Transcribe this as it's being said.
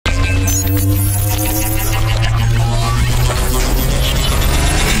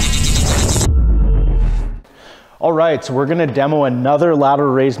All right, so we're gonna demo another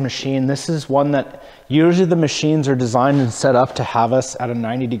lateral raise machine. This is one that usually the machines are designed and set up to have us at a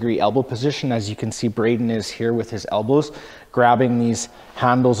 90-degree elbow position. As you can see, Braeden is here with his elbows, grabbing these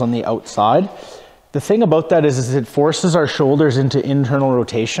handles on the outside. The thing about that is it forces our shoulders into internal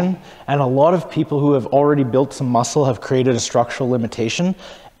rotation, and a lot of people who have already built some muscle have created a structural limitation,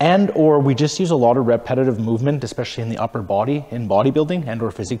 and or we just use a lot of repetitive movement, especially in the upper body in bodybuilding and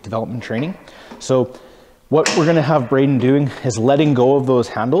or physique development training. So what we're gonna have Braeden doing is letting go of those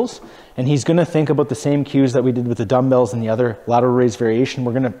handles, and he's gonna think about the same cues that we did with the dumbbells and the other lateral raise variation.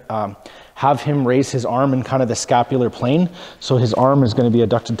 We're gonna have him raise his arm in kind of the scapular plane. So his arm is gonna be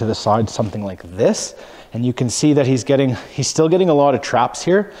adducted to the side, something like this. And you can see that he's still getting a lot of traps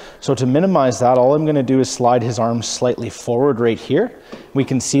here. So to minimize that, all I'm gonna do is slide his arm slightly forward right here. We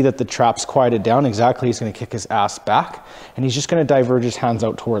can see that the trap's quieted down. Exactly, he's gonna kick his ass back, and he's just gonna diverge his hands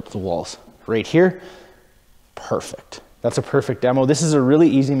out towards the walls. Right here. Perfect. That's a perfect demo. This is a really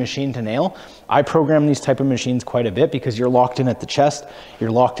easy machine to nail. I program these type of machines quite a bit because you're locked in at the chest, you're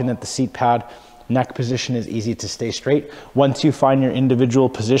locked in at the seat pad, neck position is easy to stay straight. Once you find your individual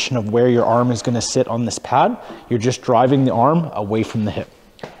position of where your arm is going to sit on this pad, you're just driving the arm away from the hip.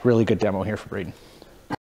 Really good demo here for Braeden.